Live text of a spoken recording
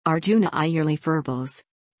Arjuna Ayurleaf Herbals.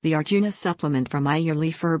 The Arjuna supplement from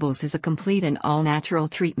Ayurleaf Herbals is a complete and all-natural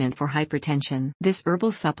treatment for hypertension. This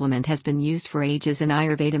herbal supplement has been used for ages in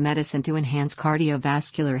Ayurveda medicine to enhance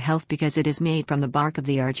cardiovascular health because it is made from the bark of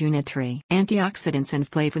the Arjuna tree. Antioxidants and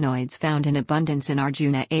flavonoids found in abundance in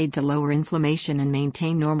Arjuna aid to lower inflammation and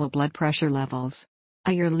maintain normal blood pressure levels.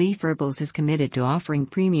 Ayurleaf Herbals is committed to offering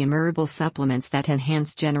premium herbal supplements that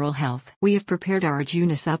enhance general health. We have prepared our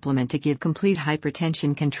Arjuna supplement to give complete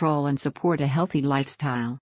hypertension control and support a healthy lifestyle.